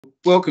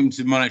Welcome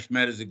to Monash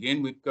Matters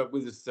again. We've got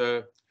with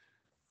us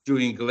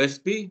Julian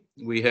Gillespie.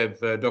 We have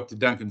Dr.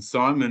 Duncan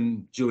Syme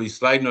and Julie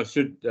Sladen. I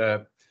should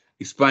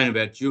explain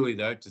about Julie,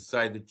 though, to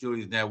say that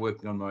Julie is now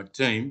working on my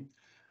team.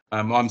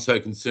 I'm so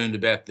concerned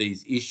about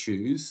these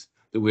issues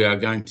that we are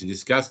going to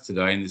discuss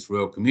today in this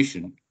Royal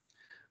Commission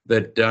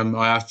that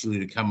I asked Julie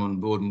to come on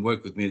board and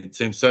work with me in the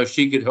team so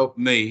she could help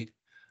me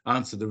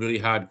answer the really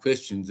hard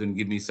questions and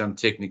give me some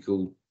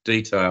technical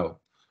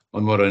detail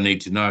on what I need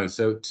to know.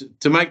 So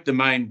to make the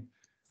main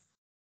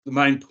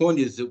point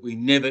is that we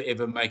never,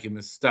 ever make a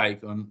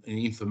mistake on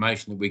any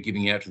information that we're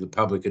giving out to the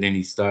public at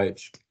any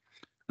stage.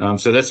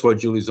 So that's why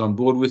Julie's on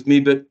board with me.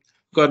 But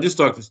I'd just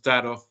like to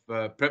start off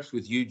perhaps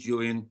with you,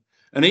 Julian,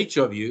 and each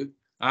of you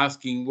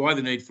asking why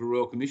the need for a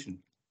Royal Commission.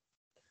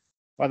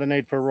 Why the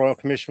need for a Royal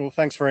Commission? Well,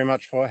 thanks very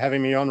much for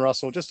having me on,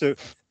 Russell. Just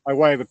by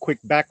way of a quick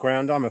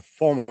background, I'm a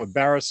former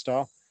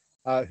barrister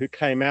who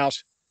came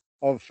out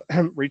of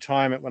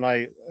retirement when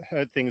I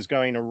heard things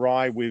going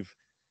awry with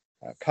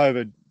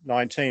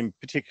COVID-19,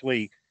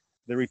 particularly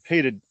the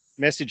repeated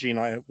messaging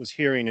I was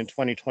hearing in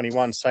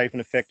 2021, safe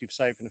and effective,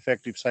 safe and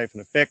effective, safe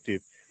and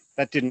effective.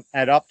 That didn't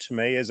add up to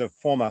me as a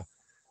former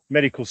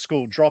medical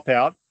school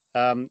dropout.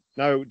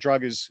 No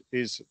drug is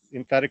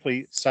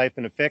emphatically safe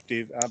and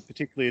effective,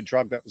 particularly a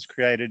drug that was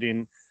created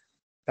in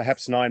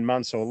perhaps 9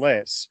 months or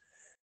less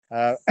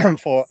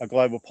for a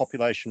global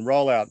population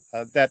rollout.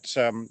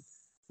 That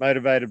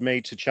motivated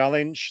me to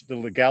challenge the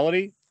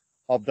legality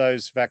of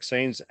those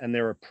vaccines and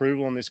their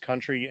approval in this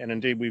country. And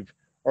indeed, we've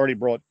already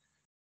brought,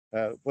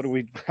 what are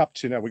we up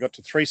to now? We got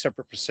to 3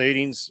 separate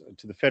proceedings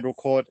to the federal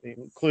court,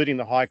 including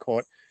the High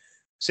Court,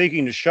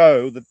 seeking to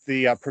show that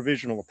the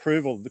provisional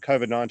approval of the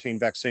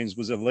COVID-19 vaccines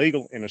was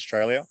illegal in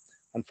Australia.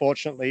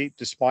 Unfortunately,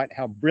 despite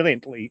how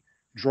brilliantly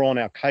drawn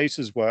our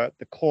cases were,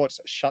 the courts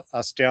shut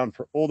us down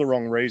for all the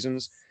wrong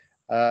reasons,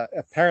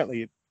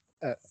 apparently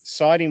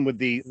siding with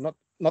the,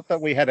 not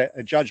that we had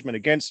a judgment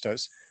against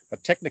us,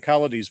 but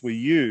technicalities were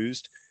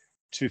used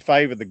to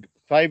favour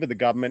the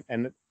government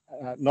and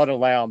not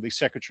allow the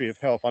Secretary of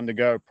Health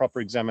undergo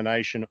proper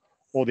examination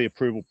or the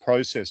approval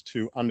process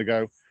to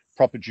undergo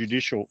proper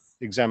judicial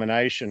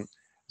examination.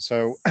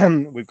 So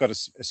we've got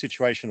a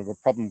situation of a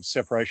problem with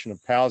separation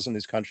of powers in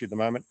this country at the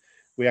moment.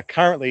 We are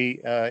currently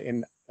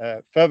in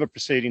further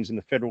proceedings in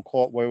the federal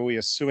court where we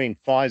are suing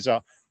Pfizer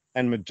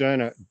and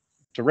Moderna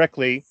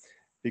directly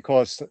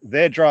because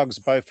their drugs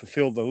both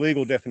fulfill the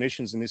legal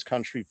definitions in this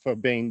country for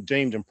being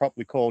deemed and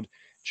properly called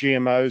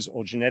GMOs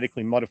or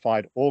genetically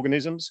modified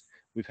organisms.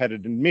 We've had an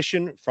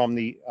admission from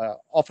the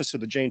Office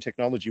of the Gene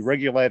Technology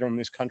Regulator in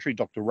this country,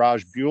 Dr.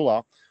 Raj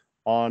Buhler,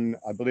 on,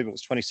 I believe it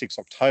was 26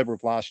 October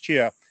of last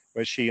year,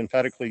 where she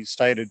emphatically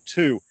stated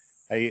to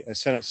a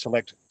Senate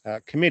Select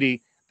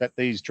Committee that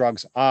these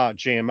drugs are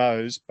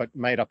GMOs, but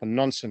made up a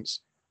nonsense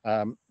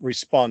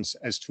response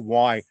as to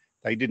why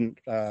they didn't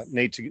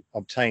need to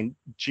obtain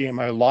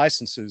GMO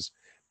licenses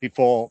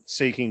before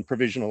seeking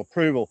provisional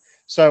approval.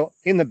 So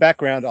in the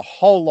background, a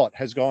whole lot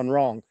has gone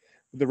wrong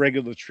with the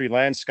regulatory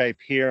landscape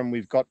here, and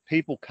we've got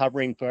people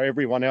covering for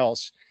everyone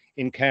else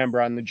in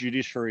Canberra and the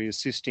judiciary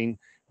assisting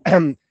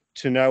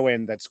to no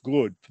end. That's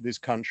good for this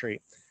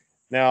country.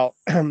 Now,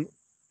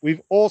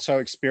 we've also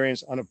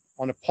experienced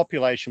on a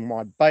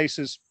population-wide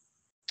basis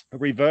a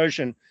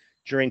reversion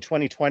during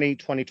 2020,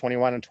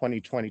 2021, and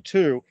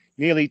 2022,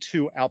 nearly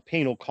to our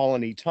penal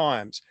colony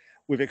times,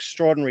 with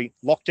extraordinary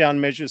lockdown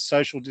measures,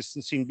 social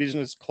distancing,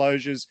 business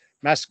closures,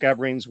 mass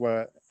gatherings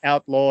were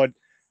outlawed.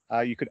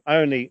 You could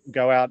only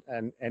go out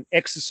and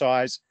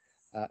exercise.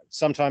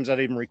 Sometimes that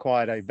even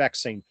required a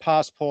vaccine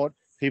passport.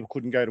 People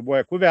couldn't go to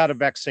work without a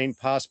vaccine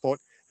passport.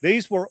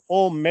 These were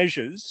all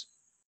measures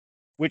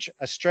which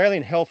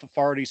Australian health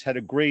authorities had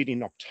agreed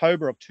in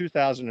October of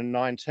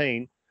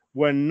 2019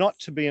 were not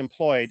to be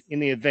employed in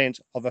the event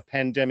of a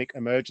pandemic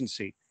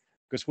emergency,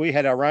 because we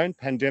had our own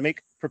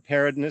pandemic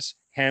preparedness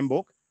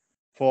handbook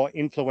for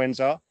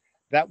influenza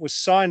that was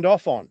signed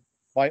off on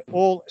by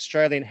all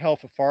Australian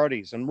health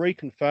authorities and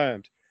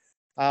reconfirmed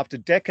after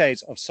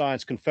decades of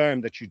science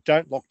confirmed that you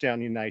don't lock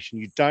down your nation,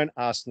 you don't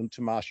ask them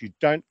to mask, you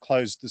don't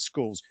close the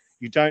schools,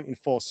 you don't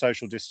enforce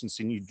social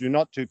distancing, you do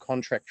not do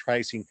contact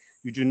tracing,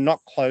 you do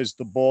not close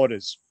the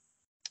borders,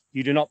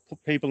 you do not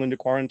put people into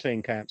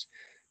quarantine camps.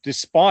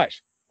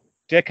 Despite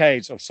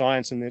decades of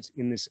science in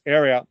this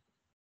area,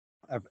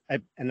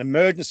 an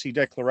emergency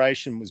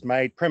declaration was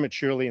made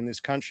prematurely in this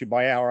country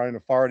by our own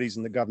authorities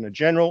and the Governor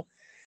General.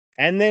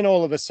 And then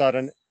all of a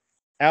sudden,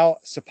 our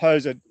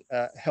supposed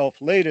health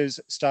leaders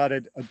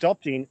started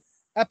adopting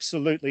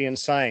absolutely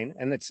insane,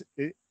 and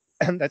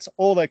that's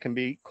all they can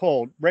be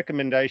called,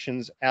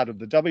 recommendations out of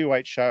the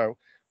WHO,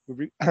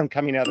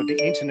 coming out of the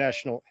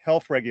international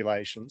health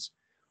regulations,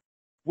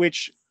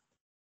 which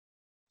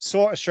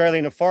saw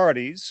Australian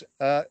authorities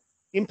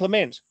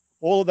implement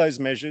all of those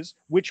measures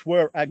which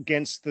were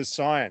against the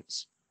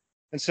science.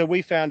 And so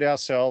we found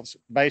ourselves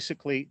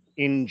basically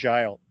in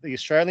jail. The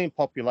Australian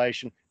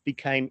population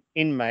became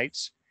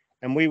inmates,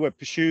 and we were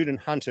pursued and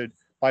hunted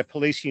by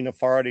policing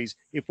authorities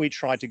if we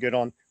tried to get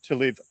on to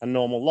live a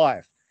normal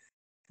life.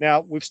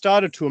 Now, we've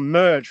started to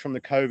emerge from the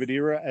COVID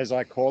era, as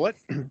I call it,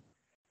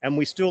 and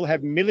we still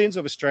have millions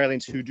of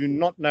Australians who do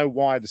not know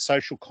why the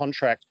social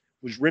contract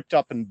was ripped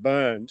up and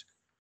burned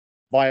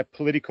by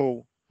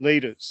political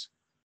leaders.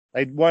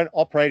 They weren't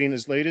operating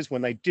as leaders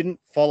when they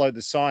didn't follow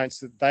the science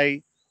that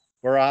they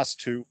were asked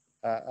to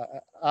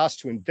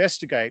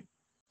investigate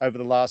over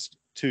the last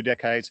 2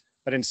 decades,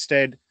 but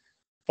instead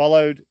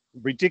followed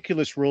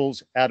ridiculous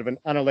rules out of an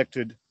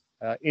unelected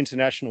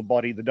international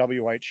body, the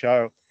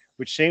WHO,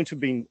 which seem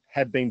to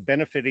have been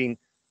benefiting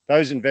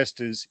those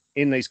investors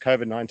in these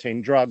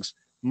COVID-19 drugs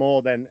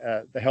more than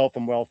the health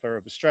and welfare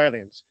of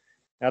Australians.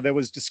 Now, there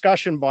was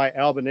discussion by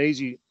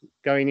Albanese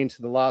going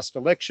into the last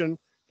election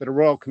that a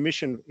royal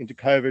commission into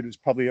COVID was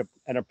probably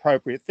an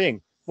appropriate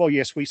thing. Well,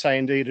 yes, we say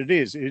indeed it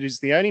is. It is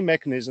the only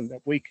mechanism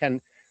that we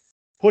can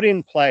put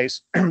in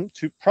place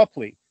to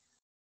properly,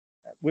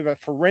 with a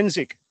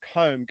forensic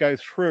comb, go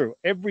through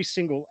every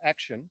single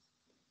action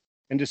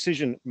and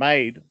decision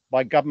made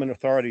by government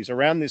authorities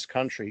around this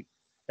country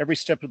every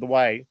step of the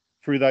way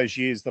through those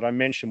years that I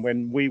mentioned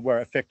when we were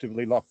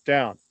effectively locked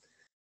down.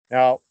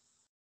 Now,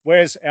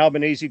 where's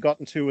Albanese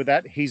gotten to with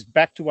that? He's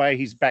backed away,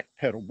 he's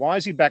backpedaled. Why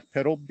is he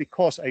backpedaled?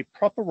 Because a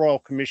proper royal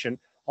commission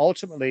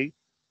ultimately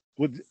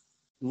would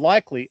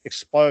likely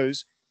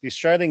expose the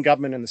Australian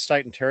government and the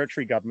state and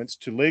territory governments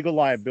to legal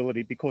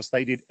liability because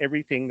they did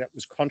everything that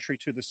was contrary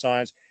to the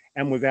science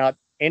and without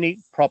any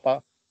proper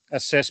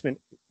assessment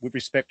with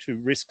respect to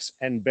risks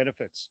and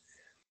benefits.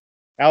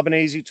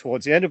 Albanese,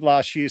 towards the end of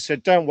last year,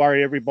 said, don't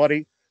worry,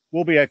 everybody,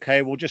 we'll be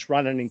okay. We'll just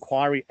run an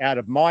inquiry out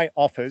of my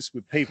office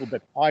with people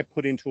that I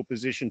put into a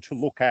position to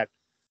look at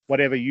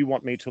whatever you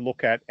want me to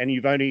look at. And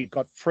you've only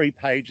got 3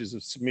 pages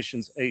of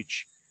submissions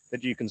each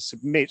that you can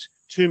submit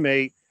to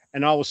me,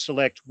 and I will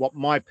select what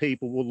my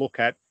people will look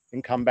at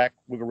and come back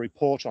with a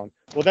report on.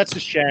 Well, that's a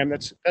sham.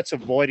 That's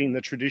avoiding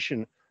the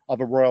tradition of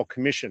a royal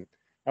commission.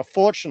 Now,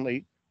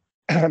 fortunately,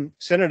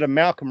 Senator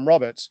Malcolm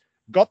Roberts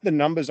got the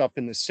numbers up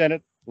in the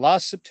Senate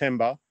last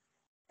September,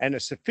 and a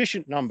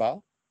sufficient number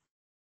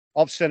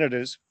of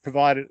senators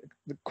provided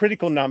the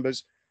critical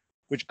numbers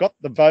which got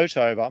the vote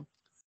over.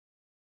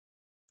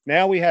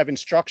 Now we have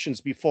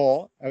instructions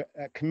before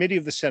a committee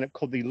of the Senate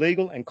called the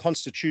Legal and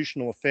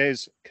Constitutional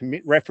Affairs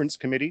Reference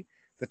Committee.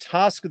 The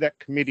task of that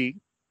committee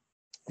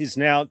is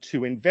now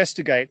to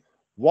investigate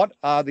what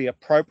are the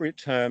appropriate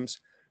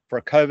terms for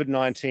a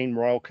COVID-19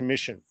 Royal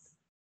Commission.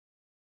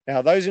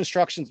 Now, those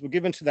instructions were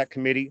given to that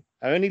committee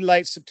only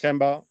late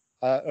September,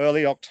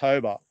 early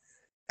October.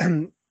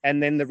 And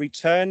then the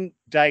return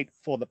date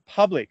for the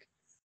public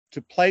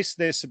to place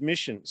their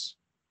submissions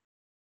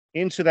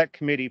into that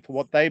committee for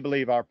what they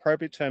believe are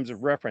appropriate terms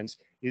of reference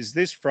is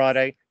this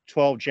Friday,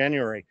 12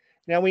 January.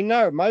 Now, we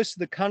know most of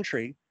the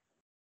country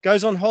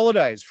goes on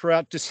holidays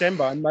throughout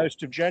December and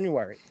most of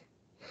January.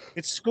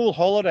 It's school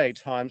holiday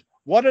times.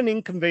 What an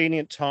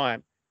inconvenient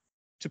time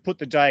to put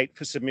the date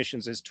for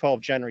submissions as 12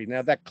 January.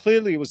 Now, that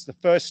clearly was the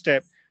first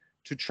step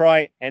to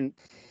try and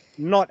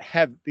not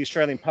have the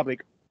Australian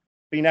public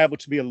being able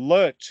to be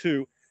alert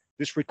to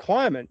this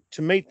requirement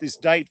to meet this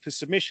date for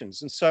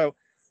submissions. And so,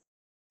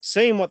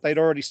 seeing what they'd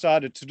already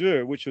started to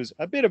do, which was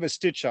a bit of a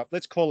stitch up,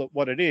 let's call it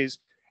what it is,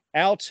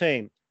 our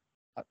team,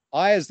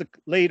 I as the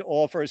lead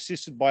author,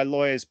 assisted by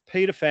lawyers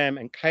Peter Pham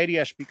and Katie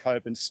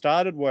Ashby-Copen,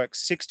 started work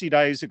 60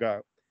 days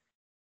ago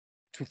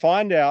to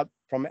find out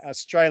from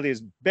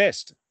Australia's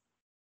best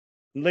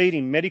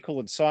leading medical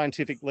and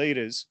scientific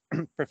leaders,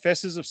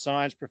 professors of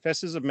science,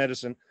 professors of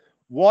medicine,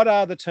 what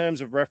are the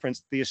terms of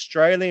reference the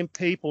Australian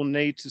people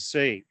need to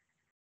see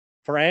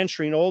for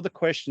answering all the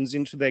questions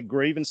into their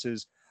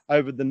grievances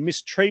over the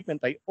mistreatment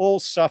they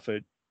all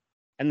suffered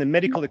and the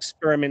medical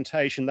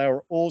experimentation they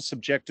were all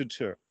subjected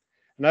to.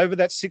 And over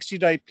that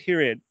 60-day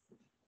period,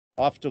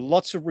 after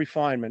lots of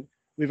refinement,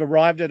 we've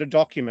arrived at a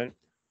document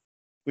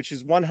which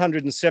is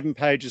 107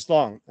 pages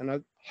long.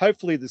 And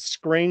hopefully the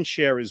screen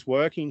share is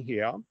working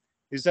here.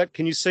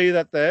 Can you see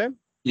that there?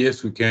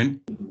 Yes, we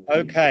can.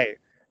 Okay.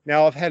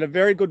 Now, I've had a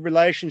very good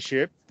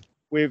relationship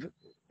with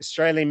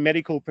Australian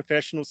Medical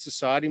Professionals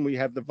Society, and we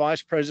have the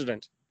Vice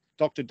President,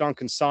 Dr.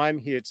 Duncan Syme,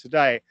 here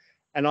today.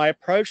 And I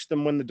approached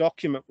them when the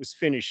document was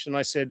finished, and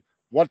I said,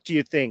 what do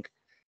you think?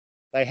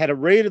 They had a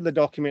read of the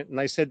document, and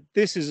they said,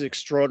 this is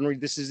extraordinary.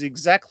 This is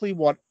exactly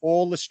what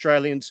all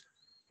Australians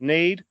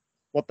need,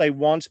 what they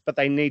want, but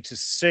they need to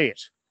see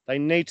it. They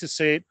need to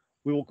see it.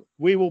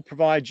 We will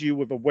provide you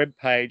with a web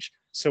page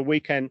so we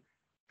can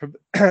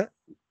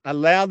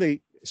allow the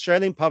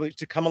Australian public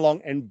to come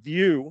along and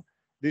view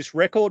this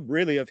record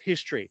really of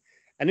history.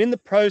 And in the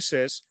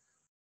process,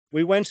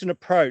 we went and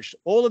approached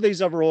all of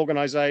these other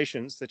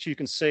organizations that you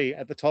can see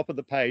at the top of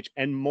the page,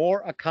 and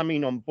more are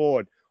coming on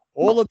board.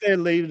 All of their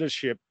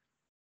leadership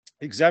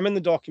examined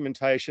the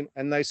documentation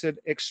and they said,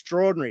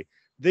 extraordinary.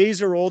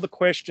 These are all the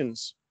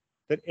questions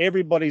that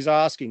everybody's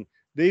asking.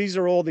 These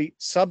are all the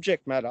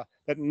subject matter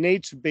that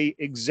need to be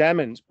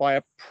examined by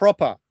a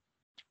proper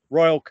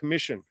Royal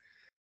Commission.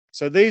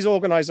 So these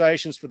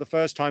organizations for the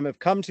first time have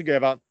come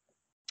together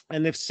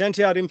and they've sent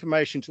out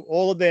information to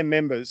all of their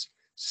members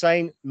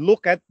saying,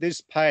 look at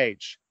this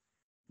page.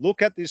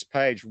 look at this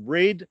page,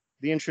 read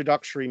the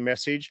introductory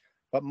message,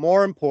 but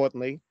more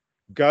importantly,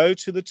 go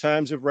to the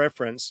terms of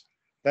reference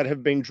that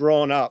have been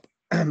drawn up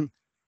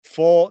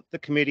for the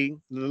committee,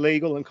 the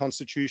Legal and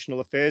Constitutional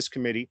Affairs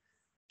Committee,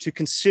 to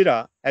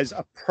consider as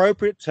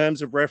appropriate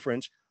terms of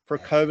reference for a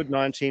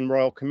COVID-19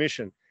 Royal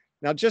Commission.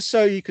 Now, just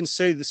so you can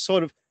see the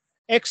sort of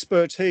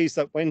expertise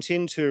that went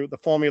into the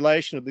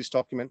formulation of this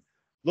document,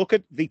 look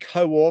at the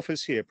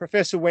co-authors here: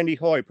 Professor Wendy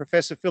Hoy,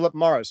 Professor Philip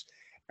Morris,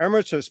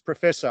 Emeritus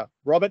Professor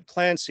Robert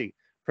Clancy,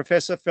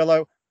 Professor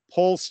Fellow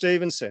Paul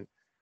Stevenson,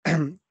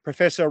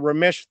 Professor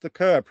Ramesh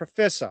Thakur,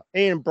 Professor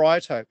Ian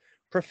Brightoe,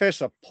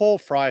 Professor Paul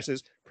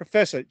Freitas,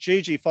 Professor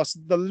Gigi Foster.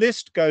 The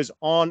list goes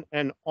on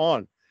and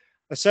on.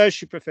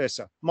 Associate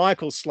Professor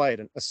Michael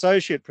Sladen,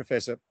 Associate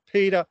Professor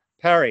Peter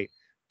Parry,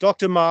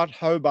 Dr. Mart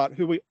Hobart,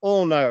 who we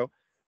all know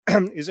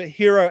is a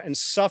hero and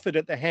suffered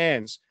at the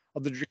hands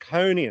of the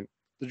draconian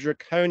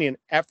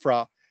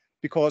APRA,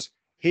 because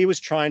he was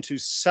trying to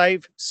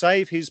save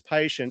his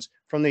patients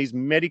from these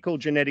medical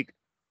genetic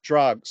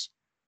drugs,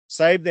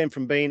 save them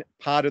from being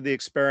part of the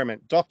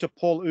experiment. Dr.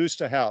 Paul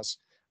Oosterhuis,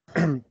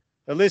 the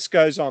list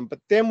goes on. But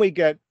then we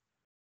get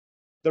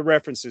the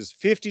references,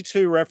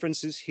 52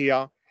 references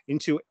here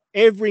into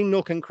every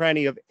nook and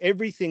cranny of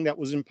everything that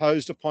was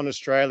imposed upon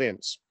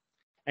Australians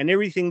and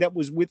everything that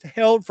was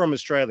withheld from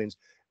Australians.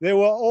 There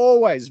were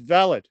always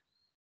valid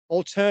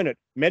alternate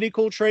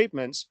medical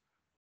treatments,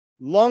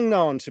 long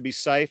known to be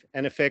safe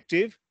and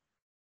effective.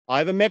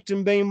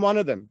 Ivermectin being one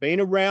of them, been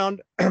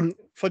around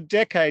for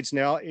decades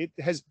now. It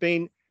has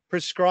been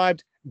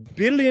prescribed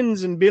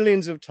billions and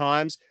billions of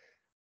times.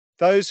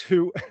 Those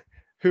who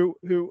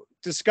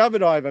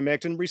discovered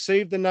ivermectin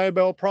received the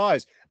Nobel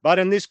Prize. But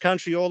in this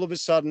country, all of a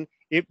sudden,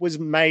 it was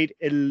made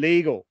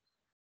illegal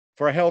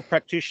for a health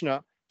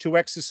practitioner to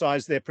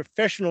exercise their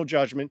professional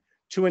judgment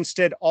to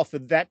instead offer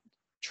that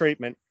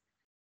treatment,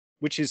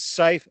 which is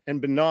safe and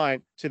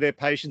benign, to their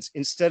patients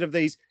instead of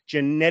these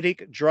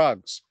genetic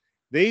drugs.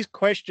 These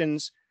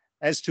questions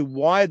as to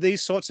why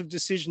these sorts of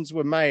decisions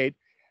were made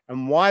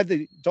and why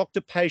the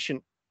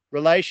doctor-patient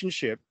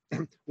relationship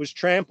was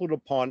trampled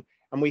upon,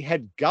 and we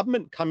had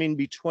government come in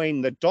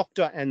between the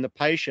doctor and the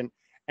patient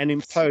and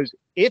impose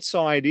its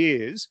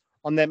ideas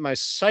on that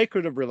most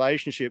sacred of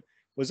relationship,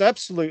 was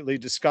absolutely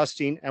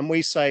disgusting, and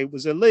we say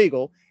was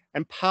illegal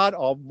and part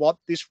of what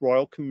this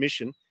Royal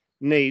Commission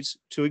needs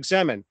to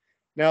examine.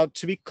 Now,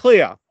 to be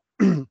clear,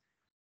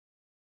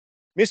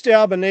 Mr.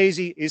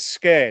 Albanese is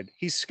scared.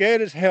 He's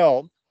scared as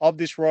hell of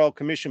this Royal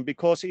Commission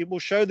because it will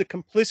show the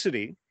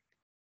complicity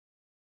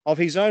of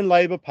his own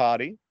Labor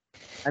Party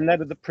and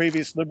that of the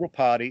previous Liberal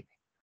Party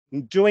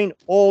in doing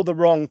all the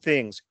wrong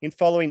things, in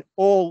following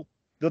all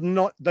the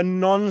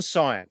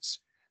non-science.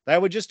 They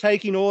were just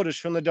taking orders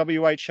from the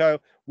WHO.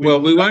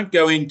 Well, we won't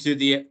go into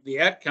the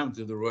outcomes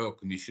of the Royal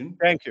Commission.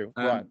 Thank you.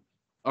 Right.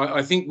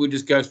 I think we'll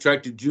just go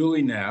straight to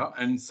Julie now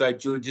and say,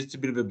 Julie, just a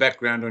bit of a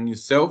background on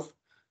yourself,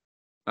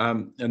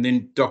 and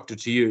then Doctor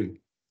to you.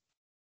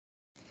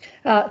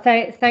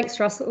 Thanks,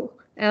 Russell.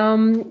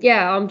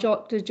 I'm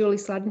Dr. Julie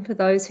Sladen, for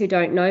those who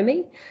don't know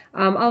me.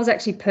 I was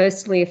actually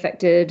personally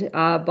affected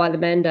by the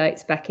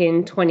mandates back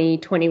in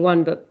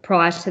 2021, but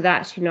prior to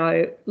that,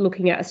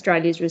 looking at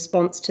Australia's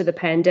response to the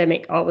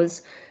pandemic, I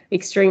was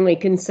extremely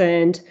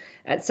concerned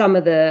at some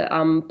of the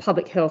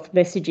public health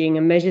messaging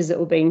and measures that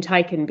were being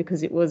taken,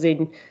 because it was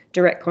in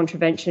direct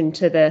contravention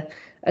to the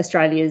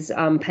Australia's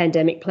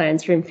pandemic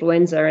plans for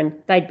influenza, and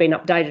they'd been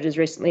updated as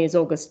recently as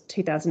August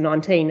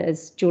 2019,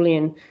 as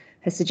Julian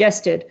has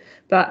suggested.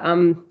 But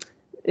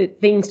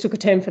things took a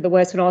turn for the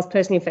worse when I was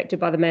personally affected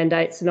by the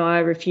mandates, and I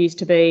refused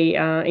to be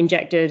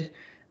injected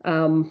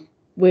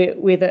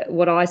with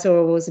what I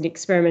saw was an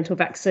experimental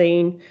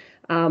vaccine.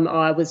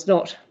 I was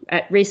not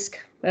at risk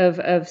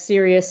of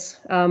serious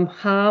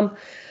harm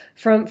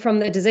from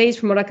the disease,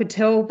 from what I could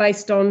tell,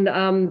 based on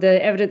the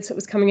evidence that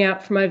was coming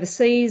out from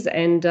overseas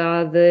and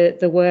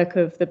the work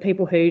of the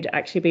people who'd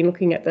actually been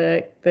looking at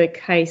the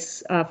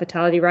case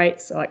fatality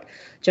rates, like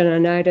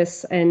General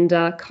Notice and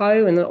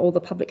Co, and all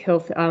the public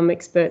health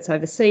experts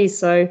overseas.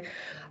 So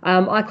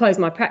I closed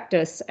my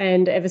practice,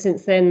 and ever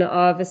since then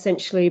I've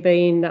essentially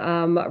been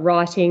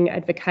writing,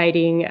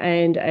 advocating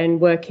and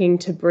working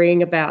to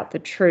bring about the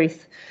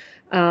truth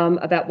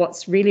about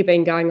what's really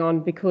been going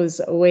on,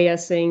 because we are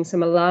seeing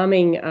some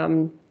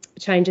alarming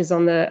changes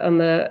on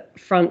the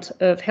front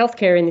of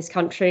healthcare in this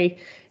country,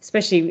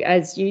 especially,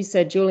 as you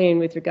said, Julian,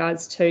 with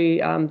regards to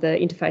the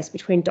interface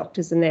between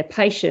doctors and their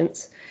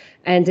patients.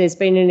 And there's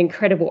been an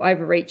incredible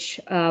overreach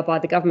by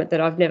the government that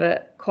I've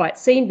never quite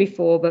seen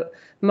before, but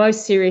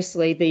most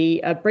seriously,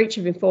 the breach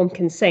of informed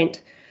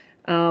consent,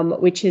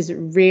 which is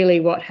really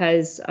what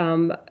has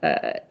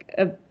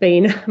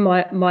been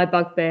my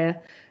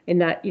bugbear, in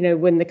that,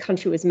 when the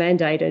country was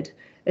mandated,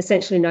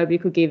 essentially nobody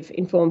could give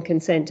informed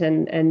consent,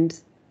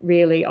 and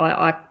really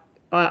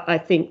I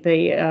think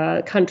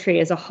the country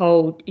as a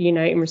whole,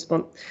 in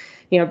response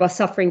by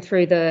suffering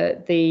through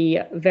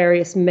the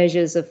various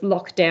measures of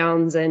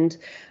lockdowns and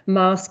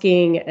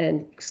masking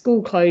and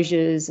school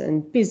closures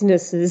and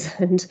businesses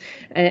and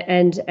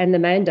the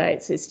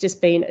mandates. It's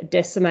just been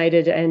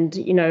decimated. And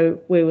I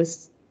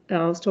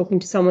was talking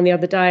to someone the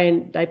other day,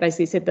 and they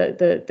basically said that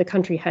the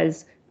country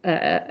has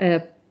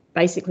a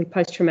basically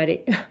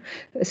post-traumatic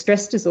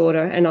stress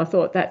disorder, and I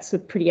thought that's a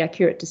pretty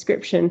accurate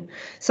description.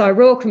 So a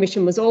Royal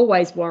Commission was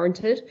always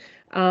warranted,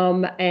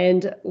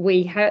 and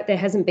there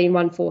hasn't been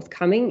one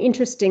forthcoming.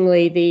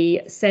 Interestingly,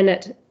 the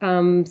Senate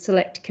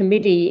Select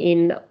Committee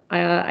in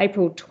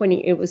April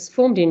 20, it was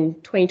formed in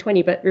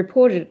 2020, but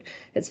reported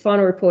its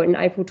final report in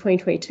April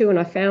 2022, and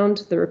I found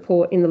the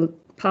report in the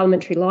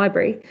Parliamentary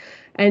Library,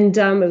 and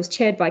it was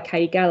chaired by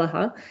Katie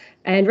Gallagher.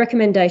 And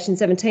recommendation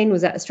 17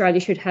 was that Australia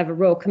should have a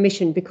Royal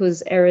Commission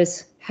because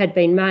errors had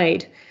been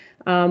made.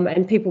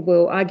 And people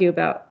will argue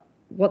about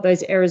what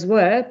those errors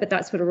were, but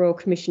that's what a Royal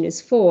Commission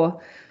is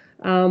for.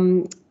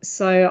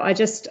 So I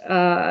just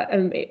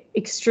am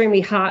extremely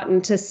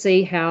heartened to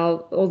see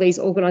how all these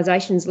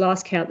organisations,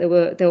 last count there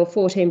were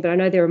 14, but I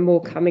know there are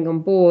more coming on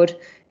board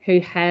who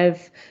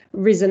have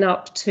risen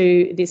up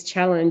to this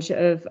challenge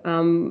of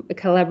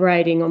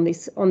collaborating on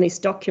this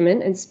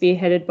document, and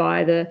spearheaded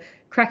by the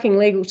cracking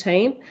legal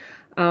team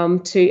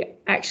to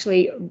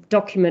actually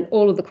document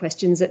all of the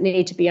questions that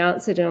need to be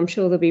answered. And I'm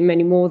sure there'll be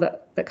many more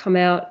that come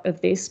out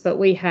of this, but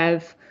we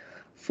have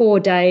 4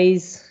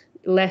 days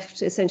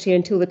left essentially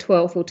until the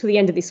 12th, or to the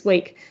end of this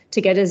week,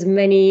 to get as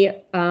many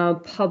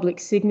public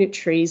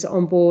signatories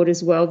on board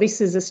as well.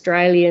 This is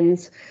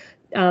Australians,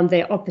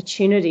 their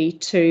opportunity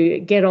to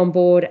get on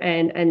board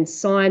and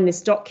sign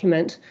this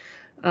document,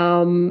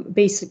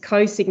 be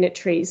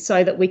co-signatories,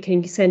 so that we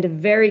can send a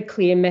very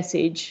clear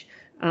message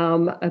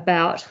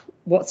about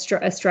what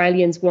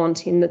Australians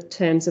want in the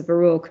terms of a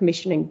Royal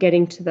Commission, and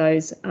getting to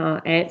those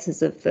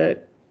answers of the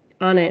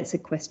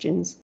unanswered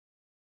questions.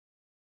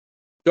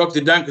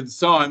 Dr. Duncan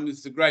Syme, this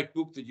is a great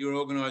book that your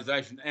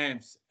organisation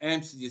AMPS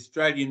is the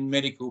Australian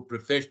Medical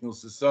Professional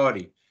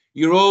Society.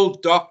 You're all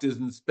doctors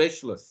and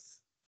specialists,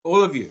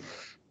 all of you,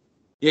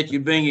 yet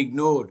you're being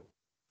ignored.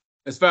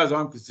 As far as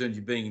I'm concerned,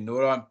 you're being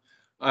ignored.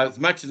 As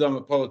much as I'm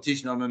a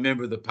politician, I'm a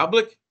member of the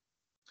public,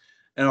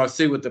 and I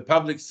see what the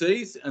public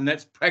sees, and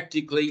that's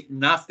practically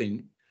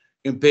nothing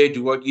compared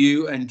to what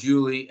you and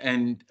Julie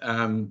and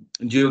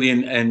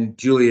Julian and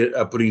Julia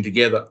are putting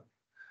together.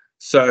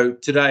 So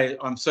today,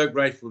 I'm so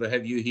grateful to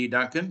have you here,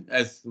 Duncan,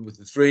 as with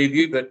the three of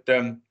you, but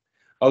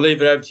I'll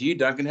leave it over to you,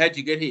 Duncan. How'd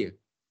you get here?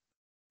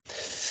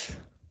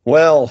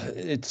 Well,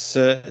 it's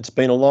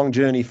been a long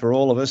journey for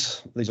all of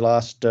us these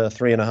last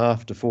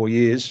 3.5 to 4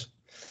 years.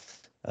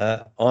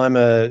 I'm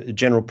a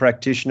general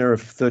practitioner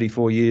of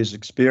 34 years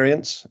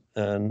experience,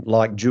 and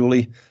like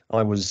Julie,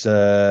 I was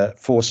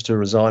forced to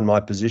resign my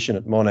position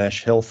at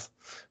Monash Health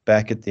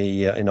back at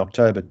in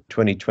October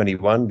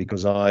 2021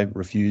 because I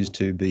refused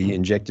to be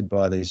injected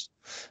by these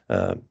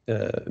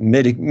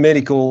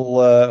medical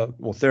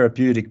or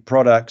therapeutic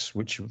products,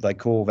 which they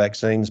call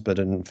vaccines, but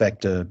in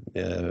fact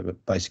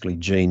basically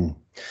gene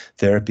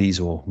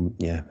therapies, or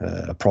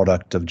a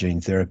product of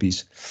gene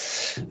therapies.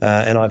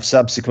 And I've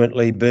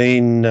subsequently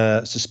been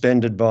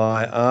suspended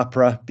by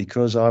AHPRA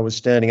because I was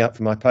standing up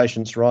for my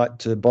patients' right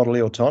to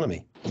bodily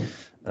autonomy.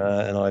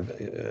 And I've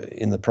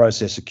in the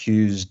process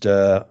accused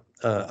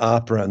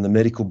AHPRA and the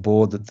medical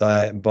board that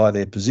they, by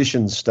their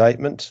position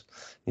statement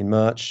in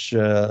March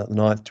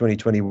 9th,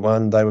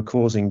 2021, they were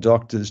causing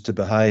doctors to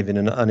behave in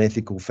an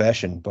unethical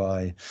fashion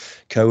by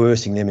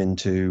coercing them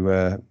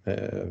into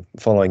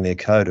following their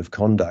code of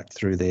conduct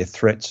through their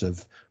threats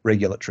of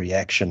regulatory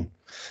action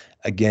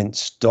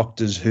against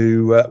doctors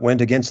who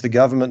went against the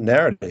government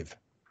narrative.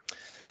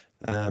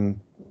 But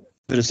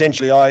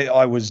essentially,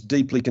 I was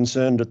deeply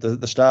concerned at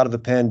the start of the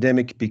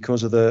pandemic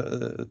because of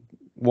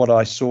what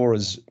I saw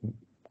as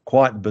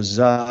quite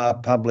bizarre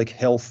public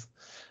health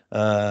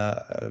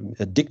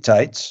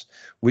dictates,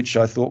 which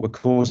I thought were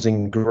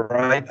causing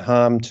great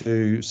harm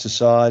to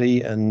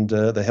society and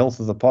the health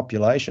of the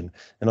population.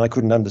 And I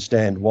couldn't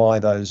understand why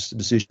those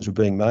decisions were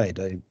being made.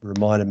 They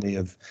reminded me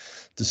of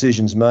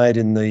decisions made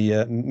in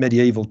the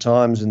medieval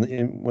times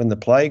when the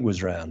plague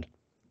was round.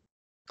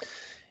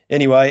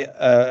 Anyway,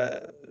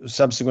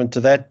 subsequent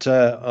to that,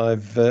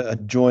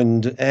 I've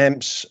joined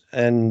AMPS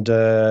and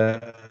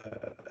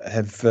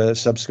have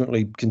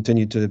subsequently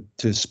continued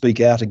to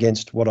speak out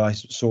against what I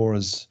saw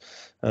as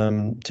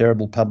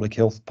terrible public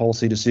health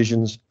policy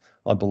decisions.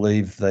 I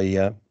believe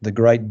the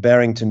Great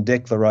Barrington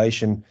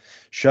Declaration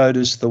showed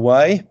us the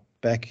way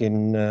back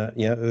in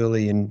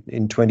early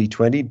in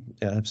 2020,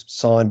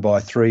 signed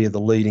by 3 of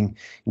the leading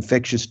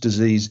infectious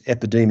disease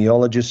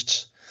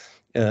epidemiologists,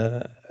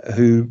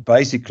 who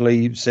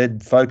basically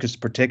said focused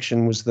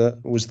protection was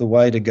the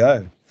way to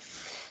go.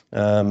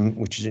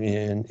 Which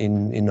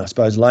in I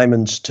suppose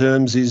layman's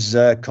terms is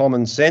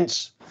common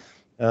sense,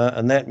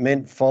 and that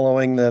meant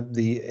following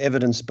the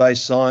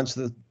evidence-based science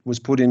that was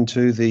put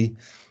into the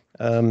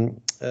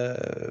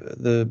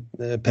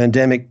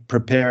pandemic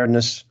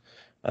preparedness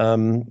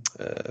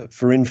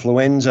for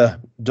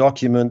influenza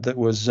document that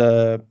was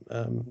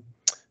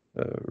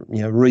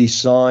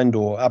re-signed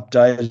or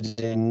updated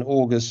in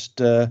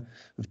August of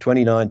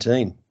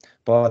 2019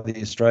 by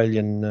the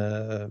Australian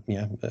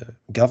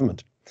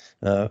government.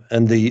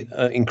 And the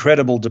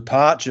incredible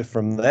departure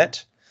from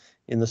that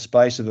in the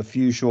space of a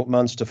few short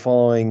months to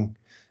following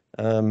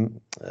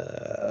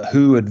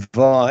WHO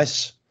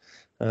advice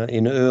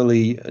in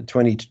early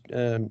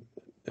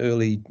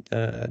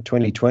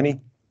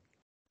 2020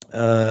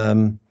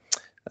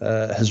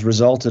 has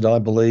resulted, I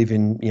believe,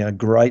 in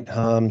great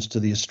harms to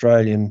the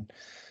Australian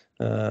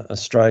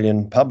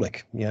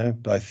public,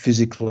 both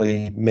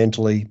physically,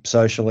 mentally,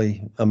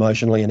 socially,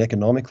 emotionally, and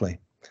economically.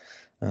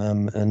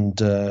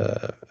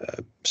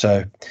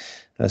 So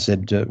I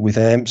said, with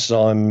AMPS,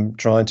 I'm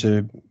trying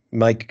to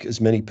make as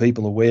many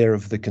people aware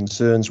of the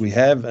concerns we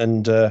have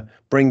and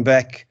bring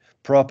back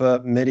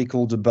proper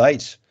medical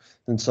debate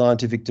and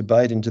scientific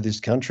debate into this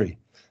country,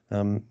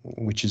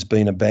 which has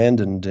been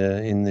abandoned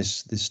in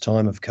this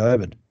time of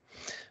COVID.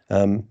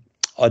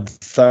 I'd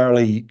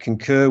thoroughly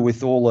concur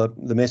with all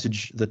the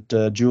message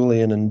that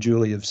Julian and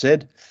Julie have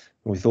said,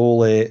 with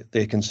all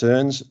their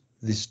concerns.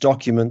 This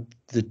document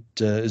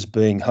that is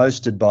being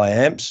hosted by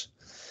AMPS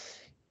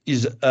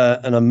is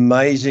an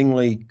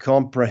amazingly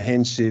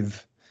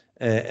comprehensive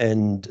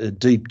and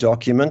deep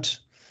document,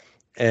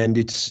 and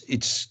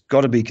it's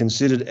got to be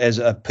considered as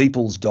a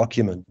people's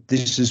document.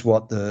 This is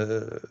what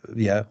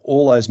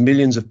all those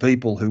millions of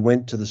people who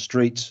went to the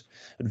streets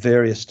at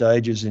various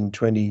stages in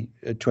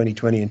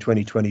 2020 and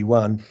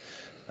 2021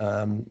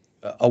 are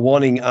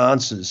wanting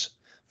answers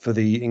for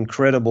the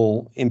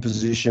incredible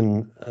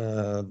imposition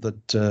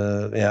that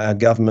our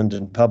government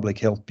and public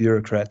health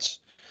bureaucrats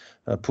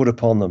put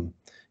upon them.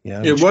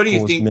 Why do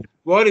you think?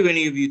 Why do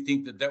any of you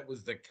think that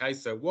was the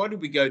case? So why did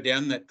we go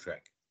down that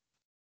track?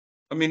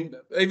 I mean,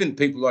 even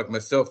people like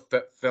myself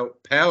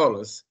felt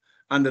powerless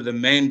under the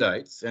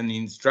mandates and the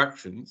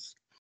instructions,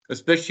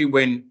 especially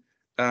when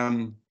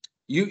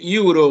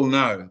you would all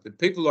know that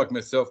people like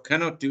myself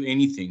cannot do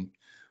anything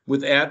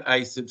without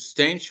a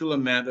substantial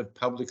amount of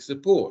public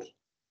support.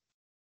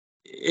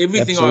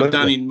 Everything Absolutely. I've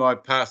done in my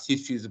past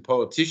history as a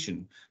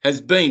politician has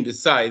been to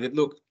say that,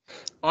 look,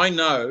 I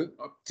know,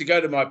 to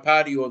go to my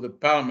party or the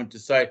parliament to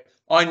say,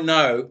 I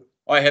know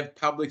I have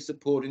public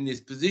support in this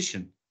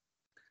position.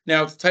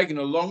 Now, it's taken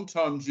a long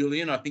time,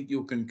 Julian, I think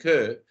you'll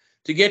concur,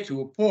 to get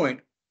to a point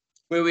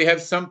where we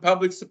have some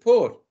public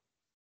support.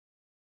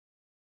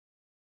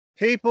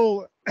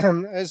 People,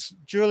 as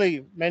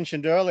Julie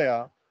mentioned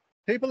earlier,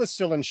 people are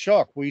still in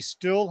shock. We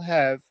still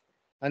have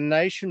a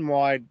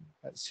nationwide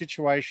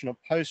situation of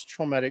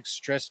post-traumatic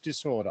stress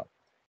disorder.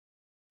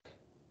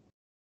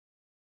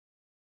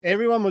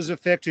 Everyone was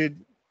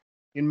affected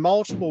in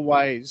multiple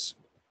ways,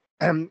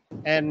 and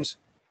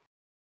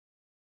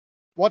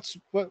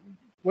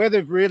where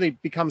they've really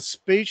become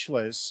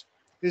speechless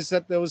is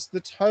that there was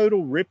the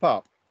total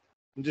rip-up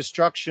and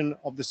destruction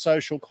of the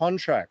social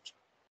contract.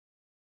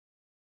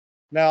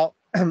 Now,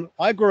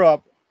 I grew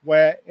up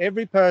where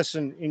every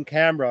person in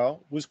Canberra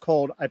was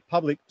called a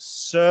public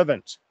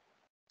servant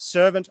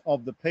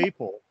of the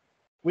people,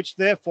 which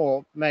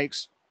therefore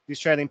makes the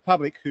Australian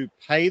public who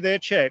pay their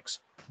checks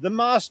the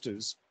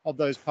masters of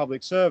those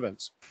public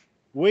servants.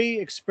 We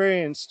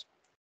experienced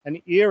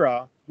an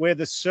era where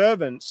the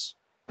servants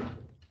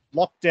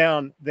locked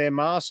down their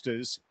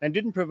masters and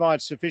didn't provide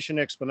sufficient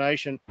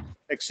explanation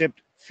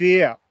except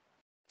fear,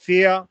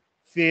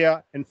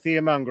 and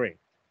fear-mongering.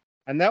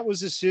 And that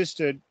was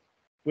assisted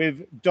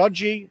with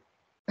dodgy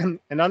and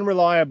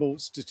unreliable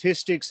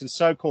statistics and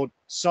so-called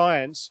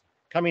science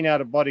coming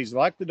out of bodies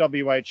like the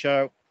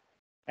WHO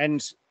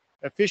and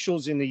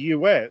officials in the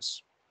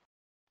US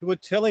who were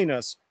telling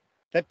us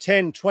that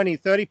 10, 20,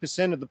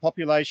 30% of the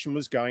population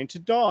was going to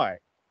die.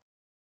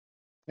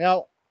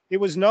 Now, it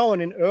was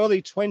known in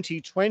early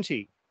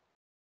 2020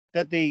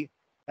 that the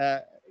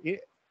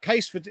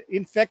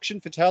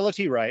infection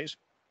fatality rate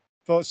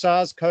for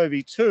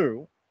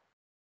SARS-CoV-2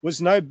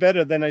 was no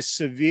better than a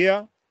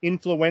severe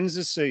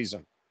influenza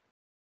season.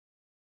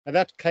 And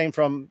that came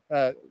from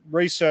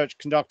research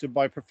conducted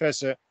by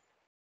Professor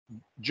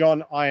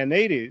John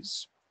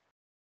Ioannidis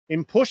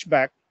in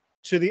pushback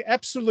to the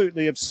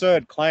absolutely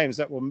absurd claims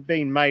that were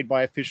being made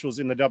by officials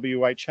in the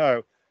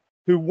WHO,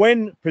 who,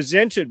 when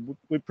presented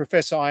with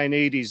Professor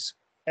Ioannidis'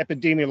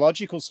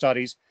 epidemiological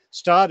studies,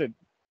 started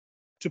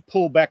to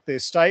pull back their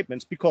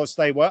statements because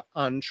they were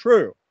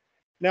untrue.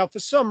 Now, for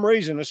some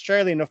reason,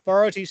 Australian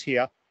authorities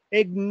here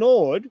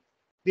ignored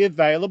the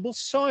available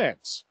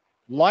science,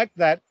 like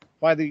that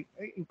by the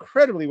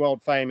incredibly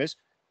world-famous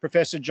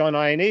Professor John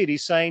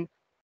Ioannidis saying,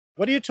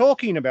 "What are you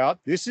talking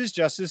about? This is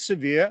just a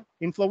severe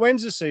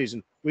influenza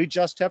season. We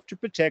just have to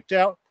protect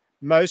our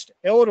most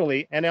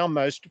elderly and our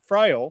most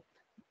frail.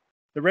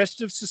 The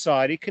rest of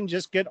society can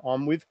just get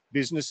on with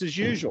business as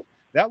usual."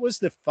 That was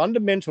the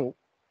fundamental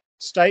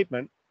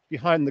statement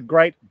behind the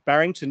Great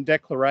Barrington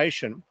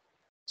Declaration,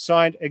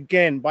 signed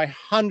again by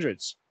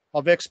hundreds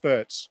of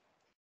experts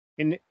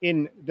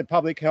in the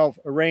public health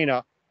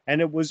arena, and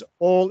it was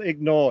all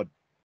ignored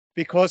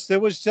because there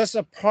was just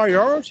a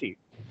priority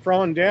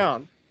thrown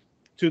down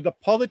to the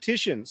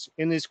politicians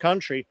in this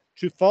country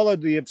to follow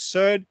the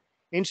absurd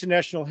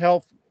international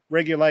health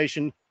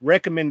regulation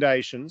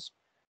recommendations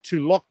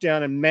to lock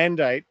down and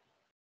mandate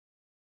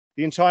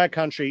the entire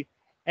country.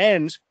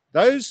 And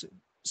those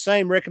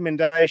same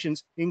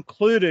recommendations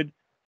included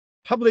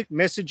public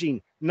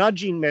messaging,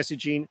 nudging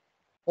messaging,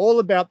 all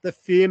about the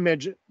fear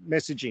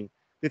messaging,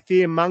 the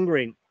fear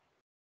mongering,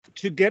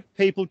 to get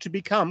people to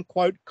become,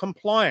 quote,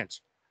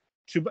 compliant,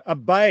 to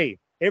obey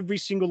every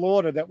single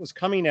order that was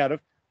coming out of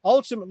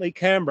ultimately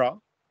Canberra,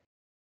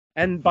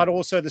 but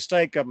also the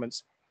state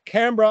governments.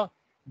 Canberra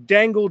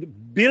dangled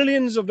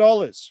billions of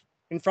dollars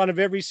in front of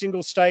every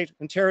single state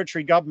and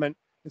territory government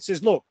and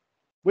says, look,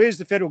 we as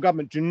the federal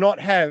government do not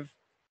have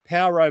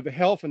power over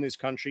health in this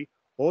country.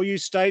 All you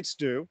states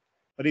do.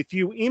 But if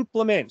you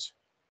implement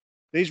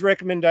these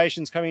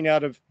recommendations coming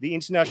out of the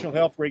international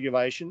health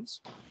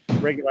regulations,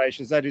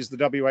 that is the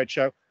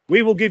WHO,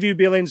 we will give you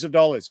billions of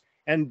dollars,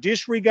 and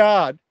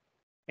disregard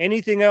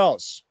anything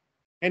else,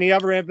 any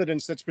other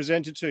evidence that's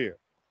presented to you.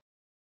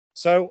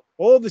 So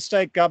all the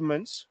state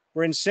governments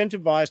were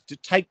incentivized to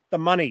take the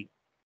money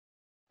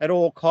at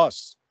all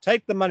costs.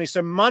 Take the money.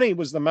 So money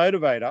was the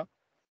motivator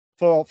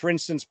for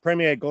instance,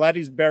 Premier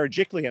Gladys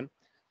Berejiklian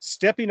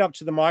stepping up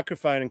to the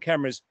microphone and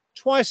cameras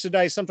twice a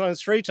day,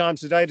 sometimes 3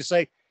 times a day, to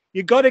say,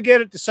 you got to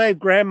get it to save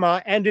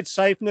grandma, and it's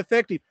safe and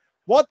effective.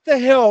 What the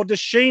hell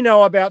does she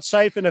know about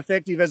safe and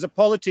effective as a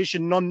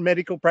politician,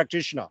 non-medical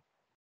practitioner?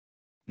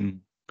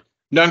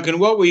 Duncan,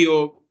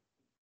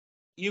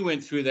 you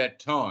went through that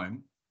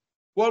time.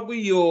 What were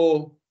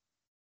your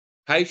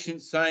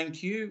patients saying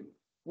to you?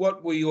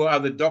 What were your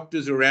other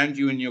doctors around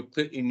you in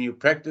your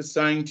practice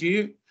saying to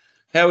you?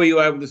 How were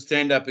you able to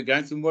stand up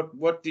against them?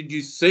 What did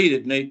you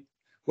see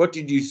what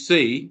did you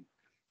see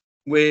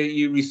where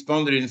you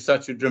responded in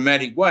such a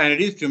dramatic way? And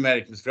it is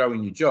dramatic to throw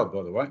in your job,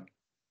 by the way.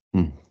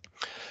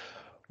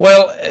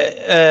 Well,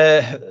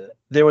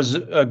 there was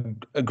a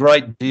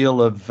great deal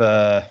of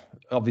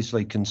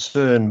obviously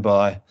concern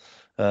by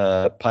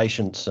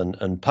patients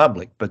and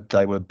public, but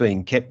they were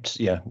being kept.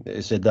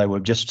 They said they were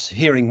just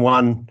hearing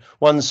one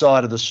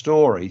side of the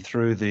story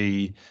through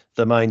the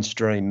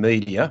mainstream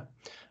media.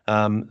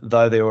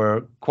 Though there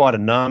were quite a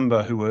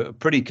number who were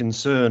pretty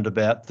concerned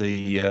about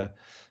the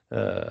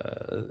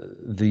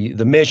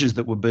measures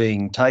that were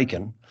being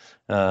taken,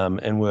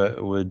 and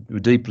were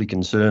deeply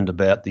concerned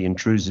about the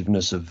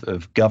intrusiveness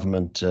of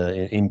government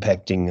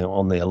impacting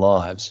on their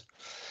lives.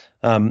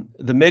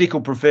 The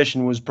medical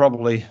profession was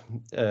probably,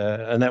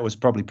 and that was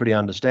probably pretty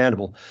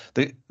understandable.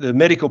 The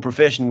medical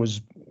profession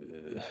was,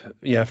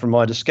 from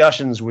my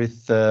discussions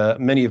with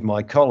many of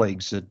my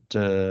colleagues at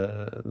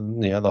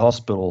the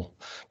hospital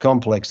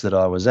complex that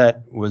I was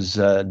at, was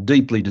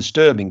deeply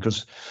disturbing,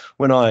 because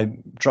when I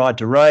tried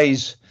to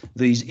raise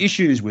these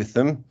issues with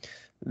them,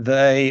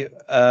 they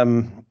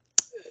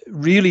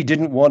really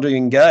didn't want to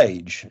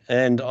engage,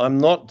 and I'm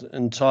not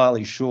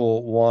entirely sure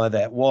why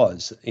that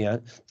was.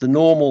 The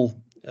normal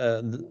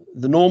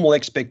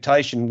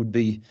expectation would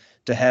be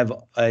to have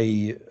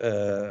a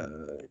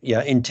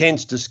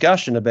intense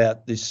discussion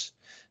about this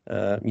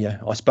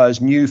I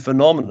suppose new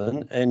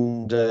phenomenon,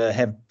 and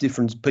have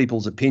different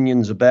people's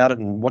opinions about it,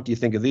 and what do you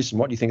think of this and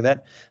what do you think of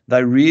that.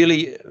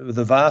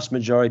 The vast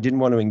majority didn't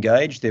want to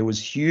engage. There was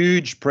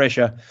huge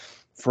pressure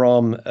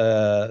from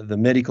the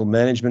medical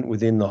management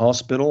within the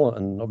hospital,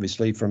 and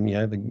obviously from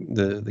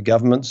the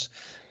governments,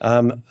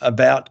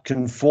 about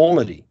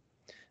conformity,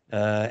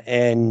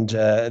 and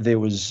there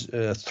was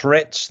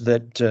threats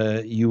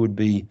that you would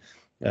be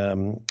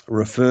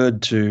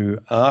referred to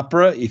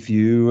APRA if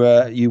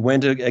you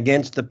went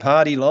against the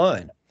party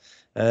line,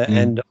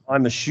 and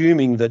I'm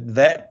assuming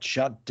that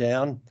shut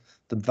down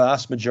the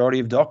vast majority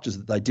of doctors,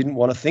 that they didn't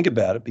want to think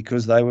about it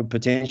because they were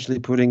potentially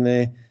putting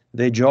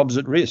their jobs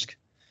at risk.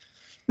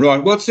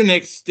 Right. What's the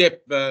next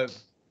step? Perhaps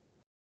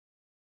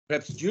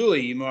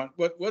Julie, you might.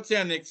 What's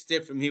our next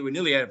step from here? We're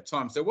nearly out of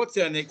time. So what's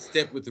our next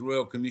step with the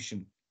Royal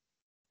Commission?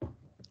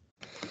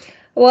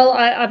 Well,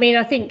 I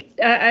think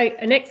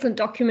an excellent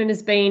document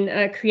has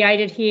been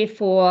created here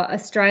for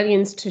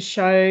Australians to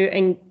show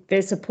and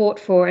their support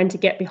for and to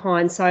get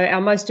behind. So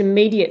our most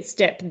immediate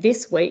step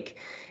this week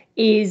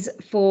is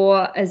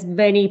for as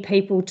many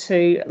people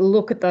to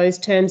look at those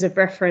terms of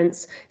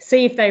reference,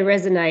 see if they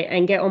resonate,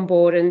 and get on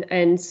board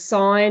and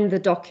sign the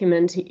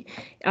document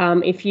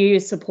if you're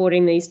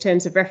supporting these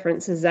terms of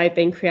reference as they've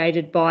been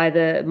created by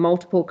the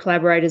multiple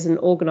collaborators and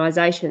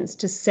organisations,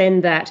 to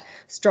send that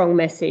strong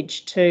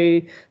message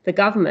to the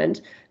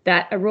government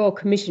that a Royal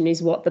Commission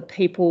is what the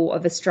people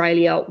of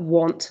Australia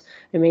want.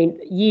 I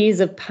mean, years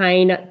of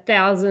pain,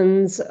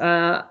 thousands,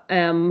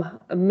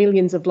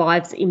 millions of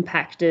lives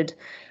impacted.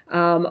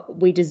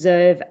 We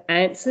deserve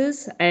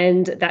answers,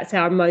 and that's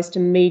our most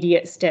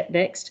immediate step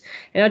next.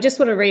 And I just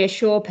want to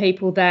reassure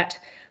people that,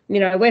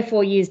 we're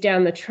 4 years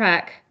down the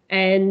track,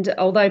 and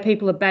although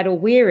people are battle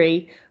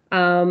weary,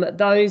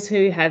 those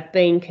who have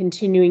been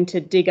continuing to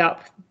dig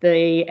up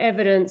the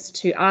evidence,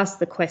 to ask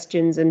the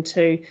questions, and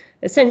to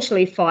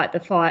essentially fight the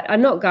fight are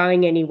not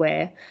going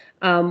anywhere.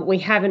 We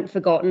haven't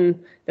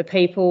forgotten the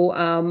people.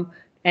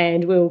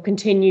 and we'll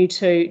continue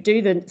to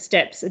do the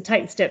steps and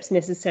take the steps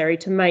necessary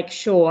to make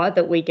sure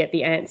that we get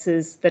the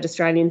answers that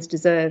Australians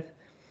deserve.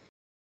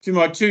 To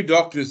my two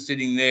doctors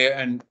sitting there,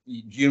 and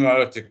you might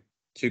like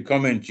to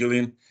comment,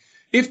 Julian,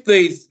 if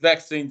these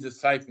vaccines are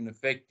safe and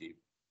effective,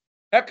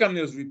 how come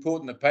there was a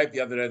report in the paper the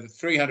other day that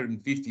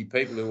 350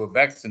 people who were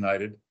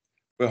vaccinated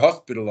were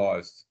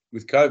hospitalised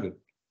with COVID?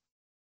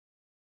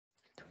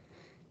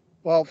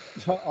 Well,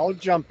 I'll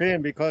jump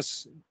in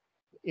because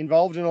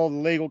involved in all the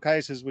legal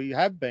cases we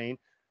have been,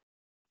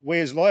 we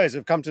as lawyers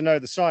have come to know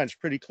the science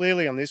pretty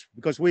clearly on this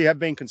because we have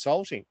been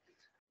consulting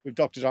with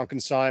Dr. Duncan,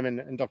 Syme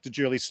and Dr.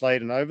 Julie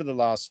Sladen over the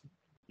last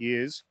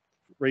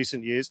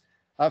recent years.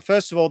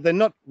 First of all, they're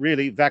not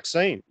really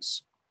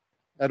vaccines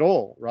at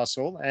all,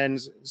 Russell. And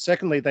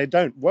secondly, they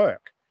don't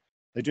work.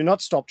 They do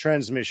not stop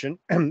transmission.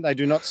 They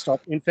do not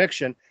stop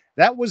infection.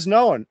 That was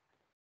known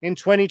in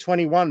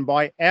 2021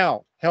 by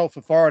our health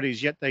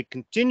authorities, yet they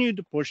continued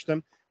to push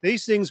them.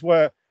 These things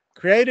were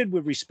created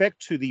with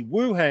respect to the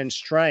Wuhan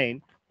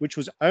strain, which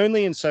was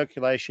only in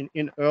circulation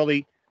in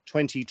early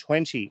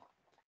 2020.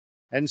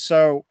 And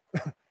so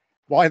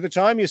by the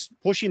time you're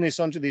pushing this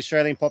onto the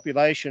Australian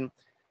population,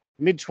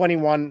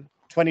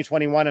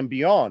 mid-2021 and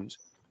beyond,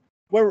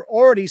 we're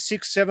already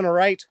 6, 7 or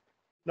 8,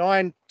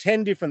 9,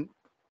 10 different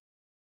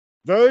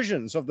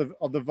versions of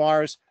the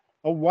virus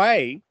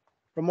away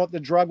from what the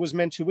drug was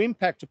meant to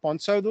impact upon.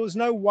 So there was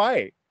no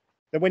way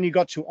that when you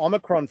got to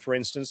Omicron, for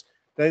instance,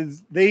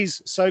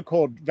 these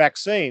so-called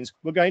vaccines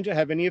were going to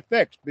have any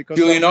effect. Because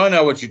Julian, I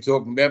know what you're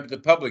talking about, but the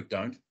public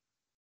don't.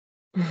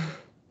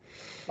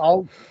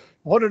 I'll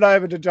put it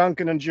over to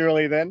Duncan and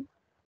Julie then.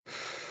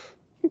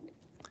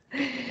 Go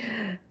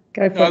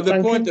for it, The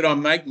Duncan. point that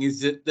I'm making is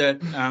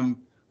that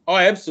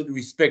I absolutely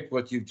respect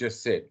what you've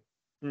just said.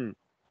 Hmm.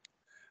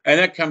 And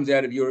that comes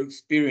out of your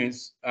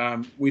experience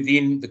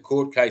within the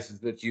court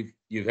cases that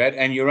you've had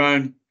and your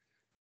own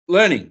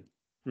learning,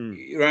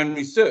 your own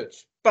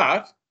research.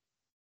 But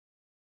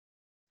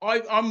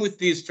I'm with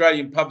the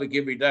Australian public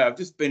every day. I've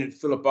just been at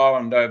Phillip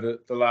Island over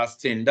the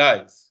last 10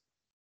 days.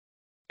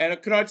 And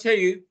can I tell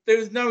you, there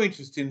is no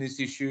interest in this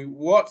issue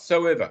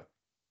whatsoever.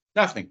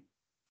 Nothing.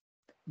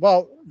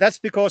 Well, that's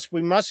because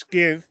we must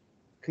give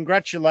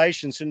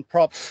congratulations and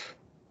props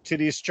to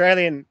the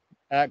Australian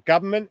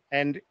government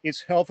and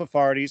its health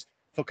authorities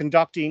for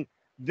conducting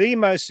the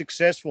most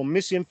successful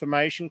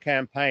misinformation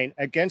campaign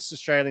against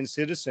Australian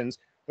citizens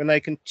when they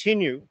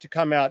continue to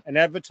come out and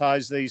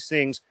advertise these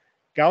things.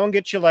 Go and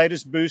get your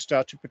latest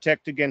booster to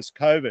protect against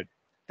COVID.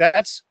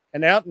 That's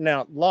an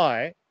out-and-out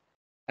lie.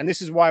 And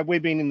this is why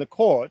we've been in the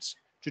courts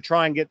to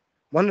try and get,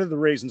 one of the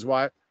reasons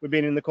why we've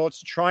been in the courts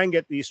to try and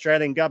get the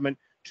Australian government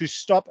to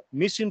stop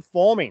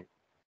misinforming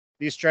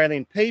the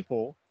Australian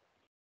people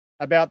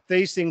about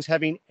these things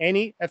having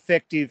any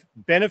effective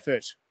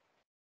benefit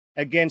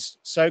against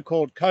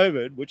so-called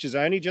COVID, which is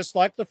only just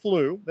like the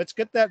flu. Let's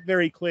get that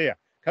very clear.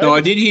 COVID. No,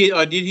 I did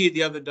hear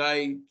the other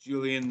day,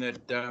 Julian,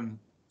 that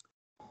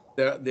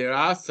there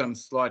are some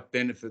slight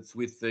benefits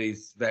with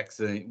these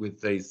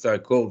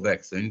so-called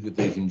vaccines, with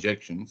these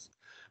injections,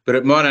 but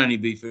it might only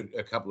be for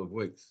a couple of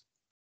weeks.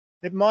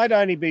 It might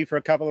only be for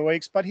a couple of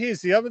weeks, but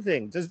here's the other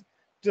thing.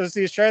 Does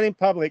the Australian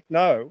public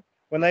know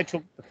when they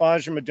took the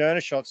Pfizer and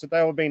Moderna shots that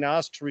they were being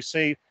asked to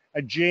receive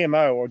a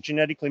GMO or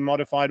genetically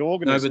modified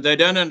organism? No, but they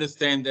don't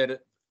understand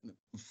that.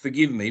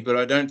 Forgive me, but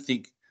I don't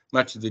think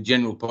much of the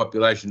general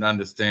population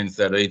understands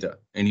that either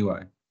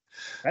anyway.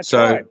 That's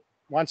right.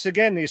 Once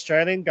again, the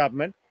Australian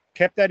government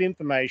kept that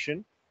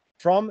information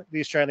from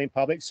the Australian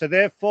public. So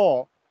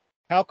therefore,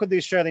 how could the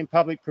Australian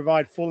public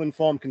provide full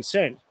informed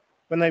consent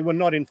when they were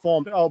not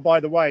informed, oh, by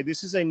the way,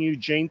 this is a new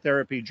gene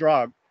therapy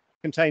drug,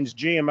 contains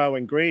GMO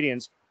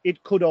ingredients,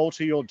 it could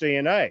alter your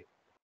DNA.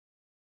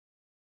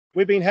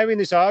 We've been having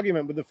this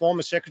argument with the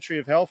former Secretary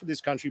of Health of this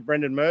country,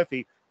 Brendan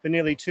Murphy, for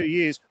nearly 2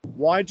 years.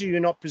 Why do you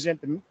not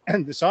present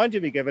the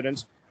scientific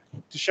evidence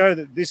to show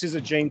that this is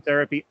a gene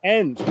therapy?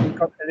 And we've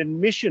got an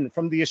admission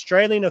from the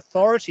Australian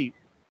Authority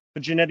for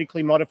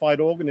Genetically Modified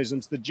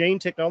Organisms, the Gene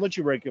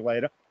Technology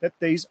Regulator, that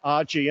these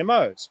are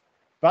GMOs.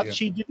 But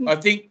she didn't. I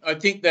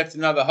think that's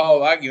another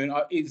whole argument.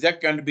 Is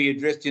that going to be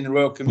addressed in the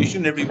Royal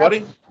Commission,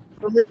 everybody?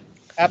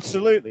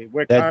 Absolutely.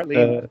 We're currently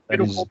in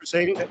federal court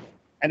proceedings,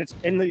 and it's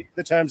in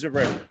the terms of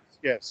reference.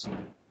 Yes.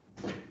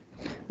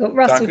 Look,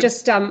 Russell,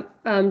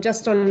 Duncan?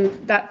 just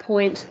on that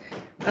point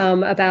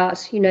about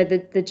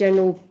the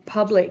general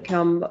public,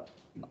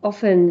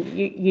 often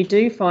you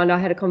do find. I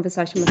had a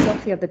conversation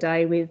myself the other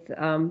day with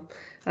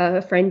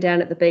a friend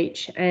down at the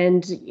beach,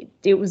 and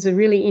it was a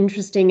really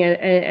interesting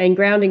and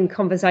grounding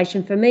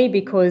conversation for me,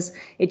 because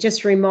it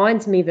just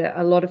reminds me that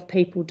a lot of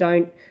people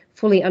don't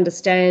fully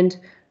understand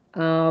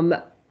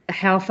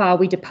how far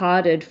we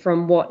departed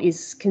from what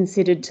is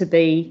considered to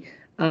be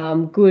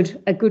a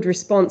good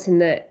response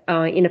in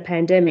a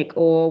pandemic,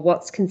 or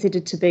what's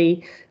considered to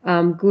be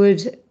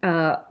good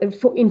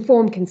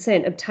informed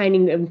consent,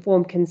 obtaining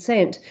informed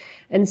consent.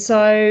 And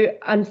so,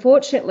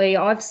 unfortunately,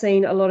 I've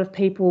seen a lot of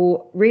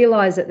people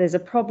realise that there's a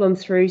problem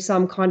through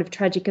some kind of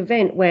tragic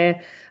event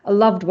where a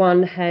loved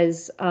one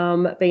has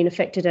been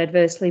affected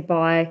adversely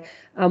by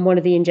one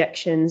of the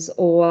injections,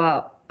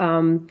 or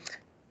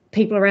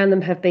people around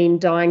them have been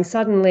dying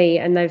suddenly,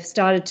 and they've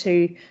started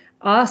to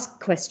ask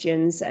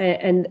questions,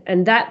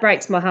 and that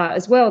breaks my heart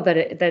as well, that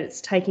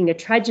it's taking a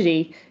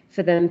tragedy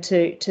for them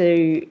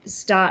to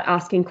start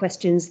asking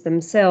questions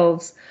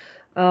themselves.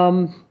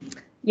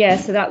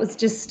 So that was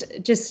just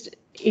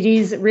it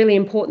is really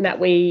important that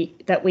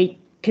we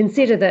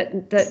consider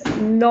that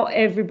not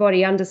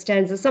everybody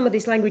understands that some of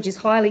this language is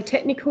highly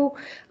technical.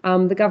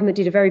 The government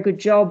did a very good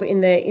job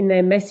in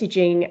their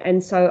messaging,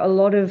 and so a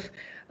lot of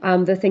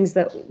the things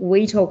that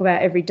we talk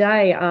about every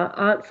day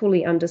aren't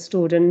fully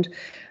understood. And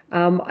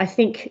I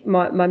think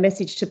my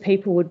message to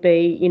people would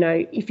be,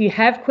 if you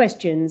have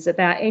questions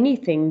about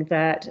anything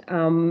that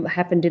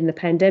happened in the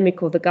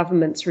pandemic, or the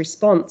government's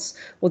response,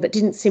 or that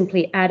didn't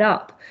simply add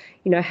up,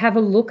 have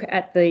a look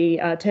at the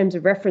terms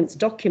of reference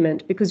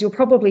document, because you'll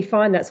probably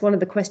find that's one of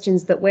the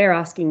questions that we're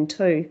asking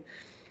too.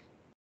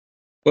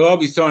 Well, I'll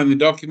be signing the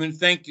document.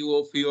 Thank you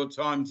all for your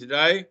time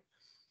today.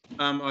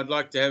 I'd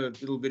like to have a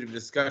little bit of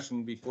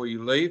discussion before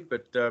you leave,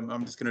 but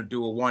I'm just going to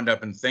do a wind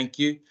up and thank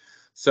you.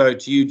 So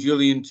to you,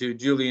 Julian,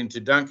 to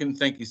Duncan,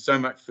 thank you so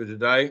much for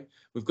today.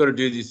 We've got to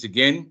do this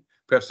again.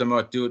 Perhaps I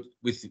might do it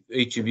with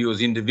each of you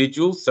as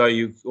individuals, so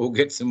you all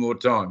get some more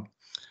time.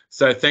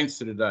 So thanks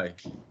for today.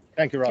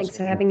 Thank you, Russell. Thanks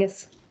for having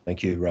us.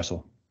 Thank you,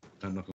 Russell.